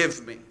can't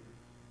forgive me.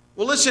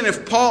 Well, listen,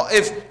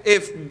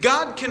 if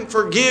God can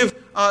forgive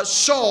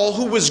Saul,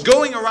 who was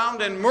going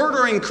around and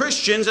murdering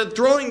Christians and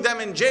throwing them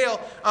in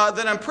jail,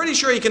 then I'm pretty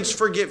sure he can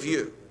forgive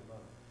you.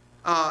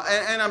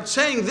 And I'm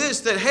saying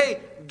this, that,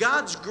 hey,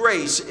 God's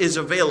grace is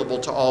available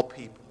to all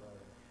people.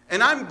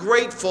 And I'm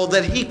grateful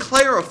that he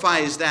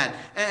clarifies that.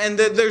 And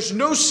that there's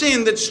no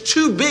sin that's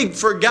too big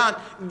for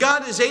God.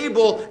 God is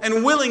able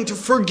and willing to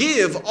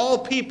forgive all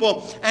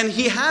people. And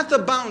he hath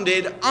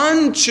abounded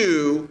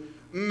unto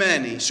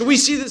many. So we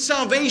see that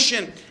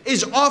salvation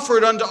is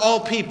offered unto all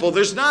people.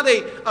 There's not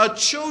a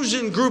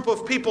chosen group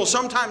of people.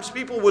 Sometimes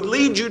people would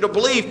lead you to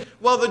believe,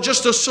 well, that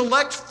just a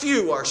select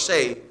few are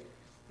saved.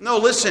 No,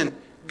 listen,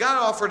 God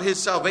offered his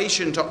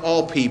salvation to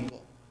all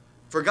people.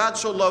 For God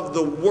so loved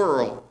the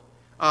world.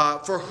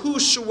 For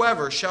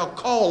whosoever shall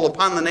call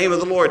upon the name of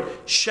the Lord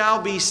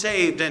shall be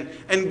saved.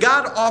 And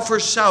God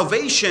offers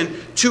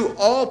salvation to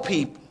all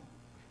people.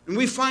 And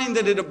we find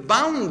that it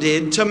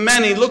abounded to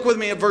many. Look with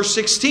me at verse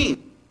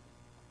 16.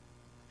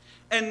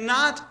 And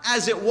not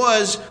as it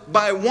was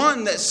by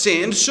one that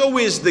sinned, so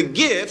is the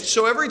gift.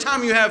 So every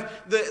time you have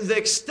the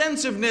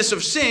extensiveness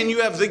of sin,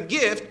 you have the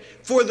gift.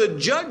 For the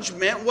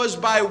judgment was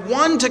by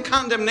one to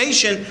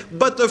condemnation,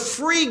 but the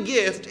free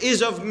gift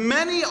is of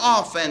many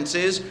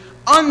offenses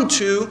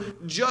unto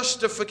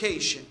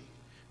justification.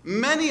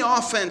 Many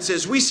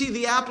offenses. We see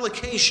the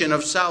application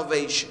of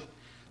salvation.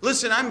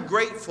 Listen, I'm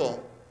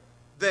grateful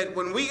that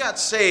when we got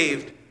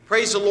saved,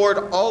 praise the Lord,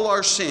 all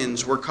our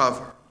sins were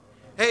covered.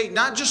 Hey,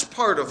 not just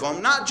part of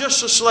them, not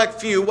just a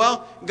select few.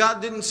 Well,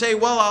 God didn't say,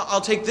 well,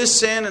 I'll take this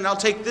sin and I'll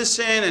take this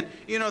sin,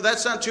 and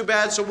that's not too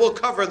bad, so we'll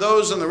cover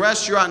those and the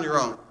rest you're on your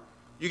own.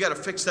 You got to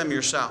fix them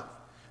yourself.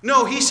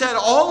 No, he said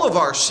all of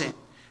our sin.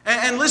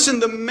 And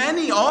listen, the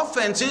many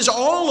offenses,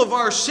 all of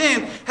our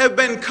sin have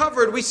been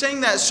covered. We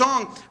sang that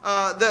song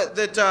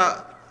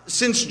that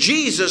since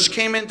Jesus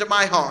came into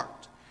my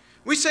heart.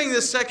 We sang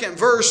this second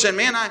verse, and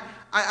man,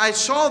 I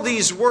saw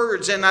these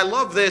words, and I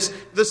love this.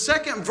 The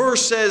second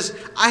verse says,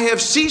 I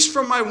have ceased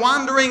from my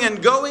wandering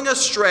and going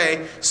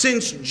astray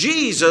since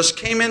Jesus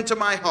came into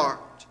my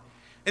heart.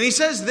 And he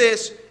says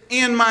this,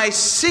 and my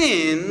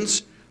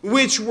sins,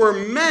 which were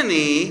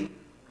many,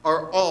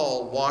 are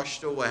all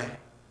washed away.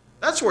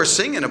 That's what we're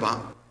singing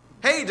about.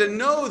 Hey, to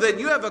know that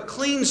you have a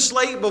clean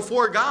slate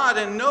before God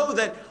and know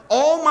that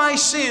all my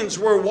sins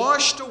were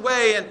washed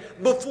away, and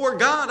before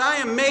God I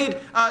am made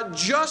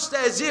just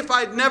as if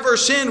I'd never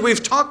sinned.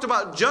 We've talked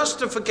about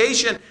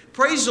justification.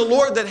 Praise the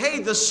Lord that,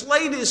 hey, the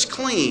slate is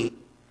clean.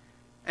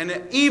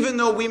 And even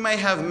though we may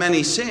have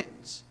many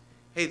sins,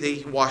 hey,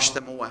 they washed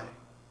them away.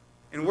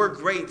 And we're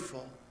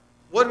grateful.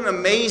 What an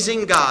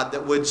amazing God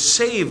that would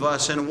save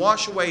us and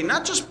wash away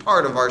not just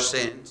part of our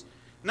sins,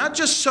 not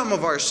just some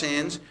of our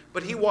sins,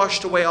 but he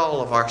washed away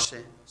all of our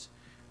sins.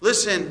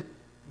 Listen,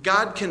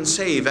 God can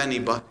save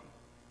anybody.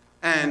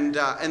 And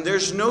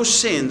there's no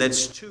sin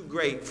that's too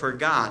great for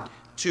God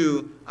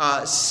to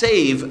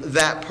save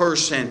that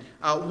person.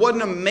 What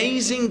an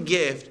amazing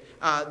gift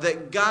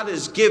that God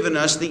has given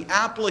us, the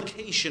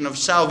application of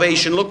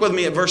salvation. Look with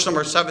me at verse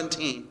number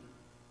 17.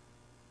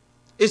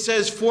 It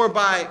says, For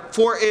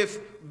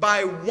if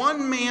by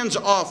one man's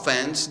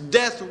offense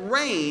death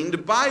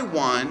reigned by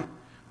one,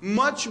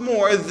 much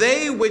more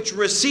they which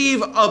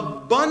receive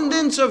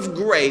abundance of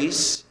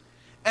grace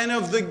and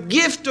of the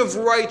gift of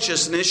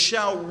righteousness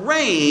shall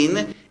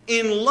reign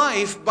in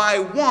life by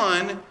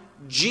one,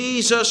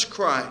 Jesus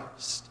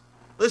Christ.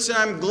 Listen,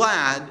 I'm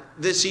glad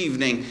this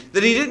evening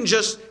that he didn't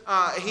just,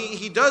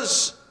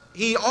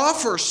 he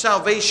offers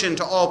salvation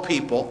to all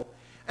people.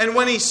 And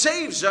when he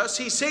saves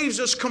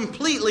us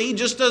completely. He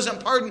just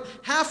doesn't pardon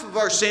half of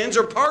our sins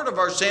or part of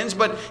our sins,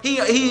 but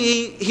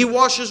he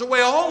washes away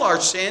all our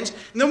sins.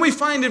 And then we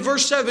find in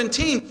verse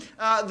 17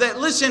 that,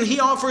 listen, he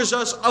offers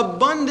us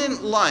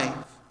abundant life.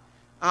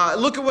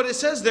 Look at what it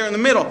says there in the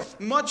middle.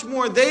 Much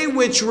more they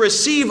which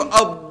receive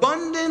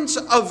abundance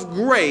of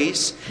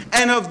grace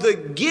and of the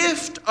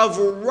gift of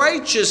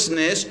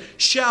righteousness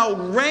shall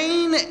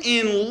reign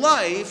in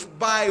life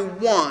by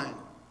one.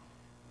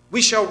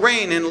 We shall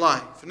reign in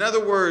life. In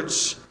other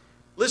words,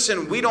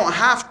 listen, we don't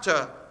have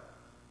to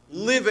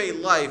live a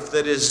life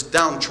that is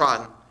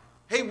downtrodden.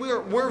 Hey,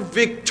 we're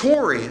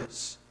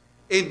victorious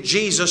in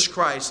Jesus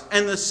Christ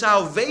and the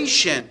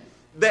salvation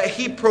that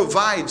he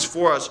provides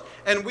for us.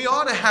 And we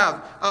ought to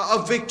have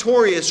a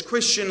victorious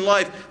Christian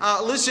life.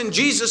 Listen,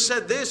 Jesus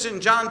said this in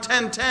John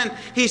 10:10.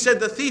 He said,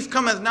 the thief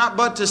cometh not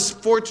but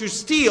for to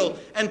steal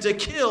and to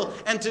kill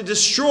and to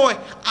destroy.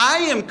 I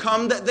am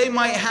come that they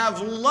might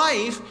have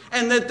life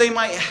and that they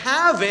might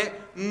have it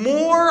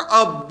more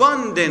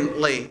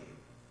abundantly.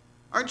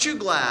 Aren't you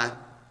glad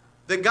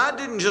that God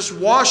didn't just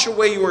wash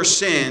away your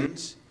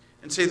sins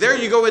and say, there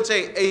you go, it's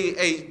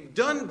a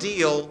done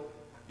deal,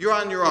 you're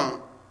on your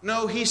own.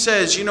 No, he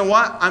says, you know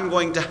what? I'm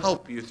going to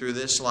help you through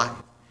this life.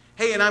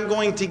 Hey, and I'm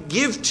going to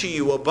give to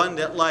you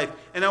abundant life.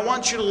 And I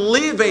want you to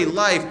live a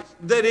life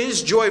that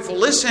is joyful.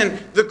 Listen,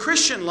 the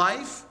Christian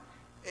life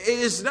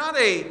is not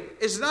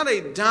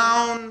a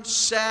down,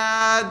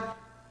 sad,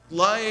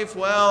 life,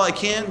 well, I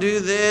can't do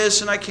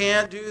this and I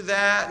can't do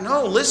that.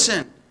 No,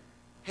 listen.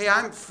 Hey,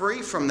 I'm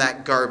free from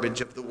that garbage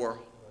of the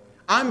world.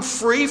 I'm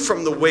free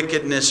from the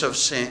wickedness of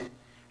sin.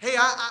 Hey,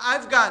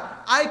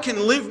 I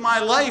can live my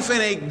life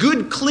in a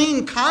good,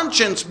 clean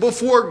conscience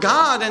before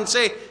God and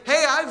say,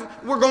 hey,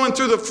 we're going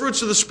through the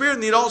fruits of the Spirit in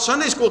the adult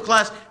Sunday school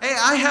class. Hey,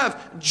 I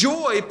have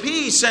joy,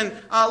 peace, and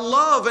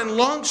love and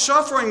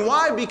long-suffering.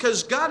 Why?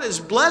 Because God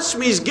has blessed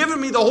me. He's given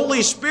me the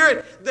Holy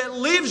Spirit that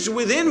lives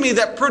within me,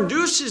 that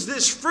produces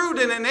this fruit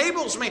and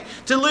enables me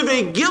to live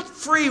a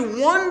guilt-free,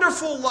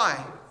 wonderful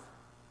life.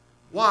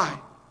 Why?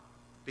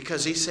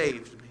 Because He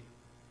saved me.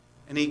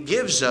 And He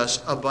gives us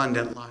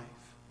abundant life.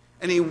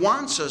 And He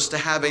wants us to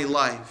have a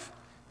life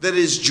that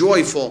is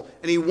joyful.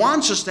 And He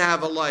wants us to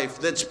have a life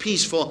that's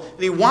peaceful.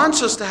 And He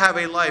wants us to have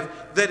a life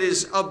that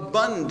is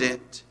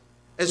abundant,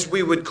 as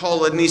we would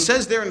call it. And He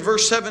says there in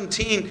verse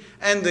 17,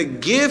 and the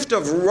gift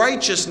of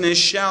righteousness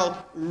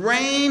shall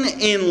reign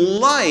in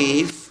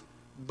life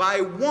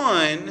by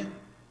one,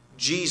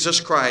 Jesus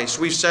Christ.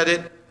 We've said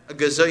it a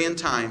gazillion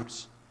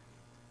times.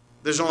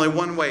 There's only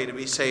one way to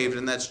be saved,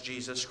 and that's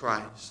Jesus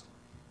Christ.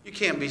 You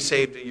can't be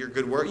saved at your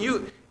good work.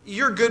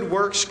 Your good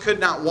works could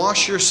not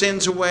wash your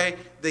sins away.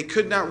 They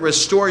could not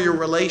restore your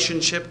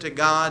relationship to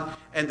God.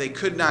 And they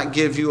could not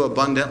give you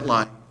abundant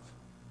life.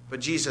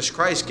 But Jesus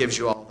Christ gives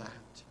you all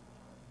that.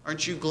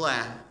 Aren't you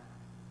glad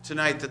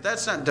tonight that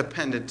that's not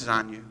dependent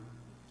on you?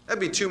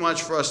 That'd be too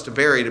much for us to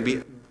bear,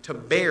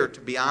 to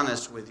be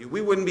honest with you.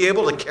 We wouldn't be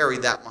able to carry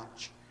that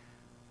much.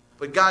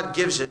 But God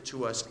gives it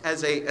to us,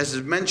 as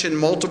is mentioned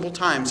multiple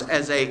times,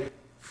 as a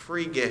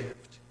free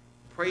gift.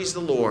 Praise the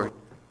Lord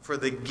for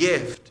the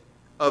gift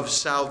of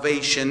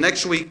salvation.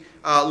 Next week,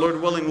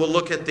 Lord willing, we'll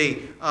look at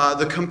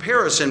the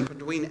comparison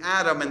between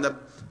Adam and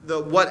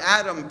what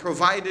Adam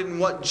provided and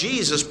what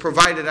Jesus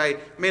provided. I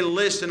made a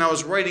list and I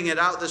was writing it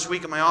out this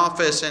week in my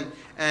office,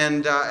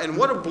 and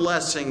what a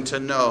blessing to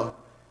know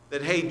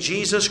that, hey,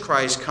 Jesus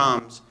Christ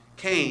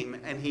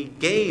came and He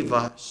gave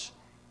us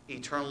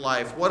eternal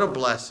life. What a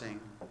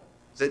blessing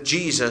that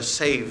Jesus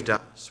saved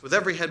us. With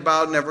every head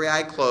bowed and every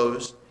eye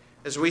closed,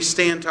 as we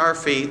stand to our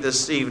feet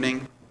this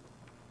evening,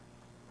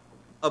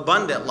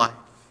 abundant life,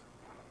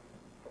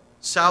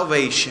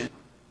 salvation.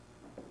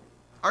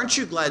 Aren't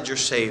you glad you're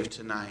saved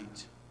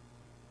tonight?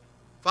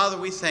 Father,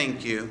 we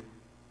thank You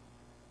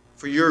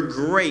for Your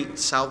great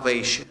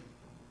salvation.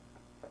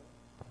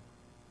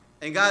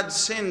 And God,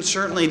 sin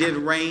certainly did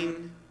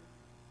reign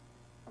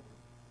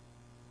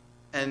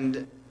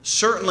and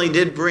certainly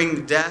did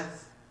bring death.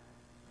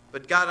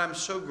 But God, I'm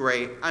so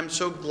great, I'm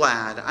so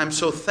glad, I'm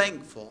so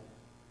thankful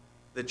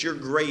that You're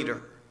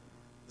greater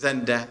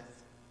than death.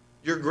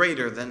 You're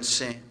greater than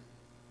sin.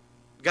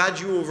 God,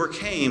 You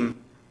overcame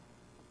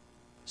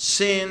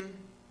sin,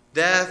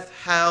 death,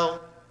 hell,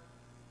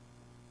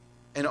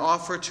 and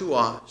offer to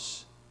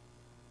us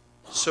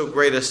so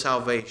great a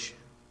salvation.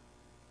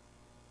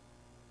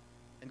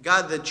 And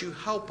God, that You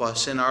help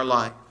us in our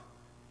life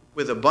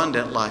with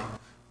abundant life.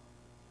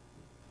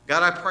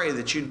 God, I pray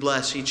that You'd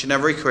bless each and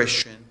every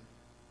Christian.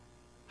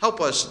 Help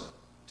us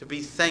to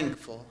be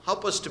thankful.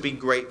 Help us to be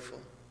grateful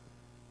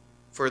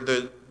for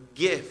the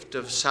gift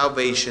of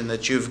salvation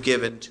that You've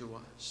given to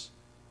us.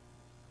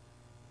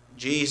 In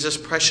Jesus'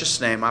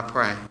 precious name I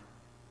pray.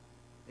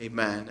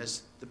 Amen.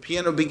 As the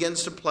piano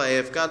begins to play,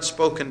 if God's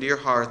spoken to your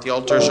heart, the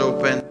altar's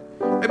open.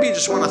 Maybe you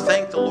just want to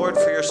thank the Lord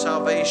for your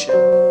salvation.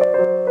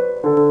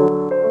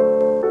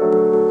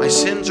 My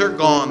sins are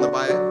gone,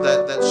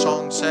 that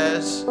song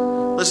says.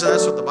 Listen,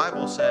 that's what the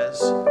Bible says.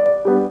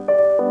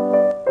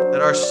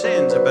 That our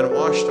sins have been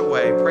washed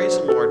away. Praise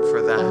the Lord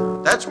for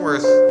that. That's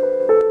worth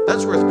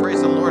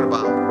praising the Lord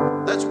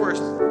about. That's worth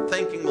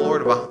thanking the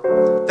Lord about.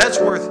 That's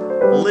worth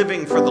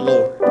living for the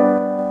Lord.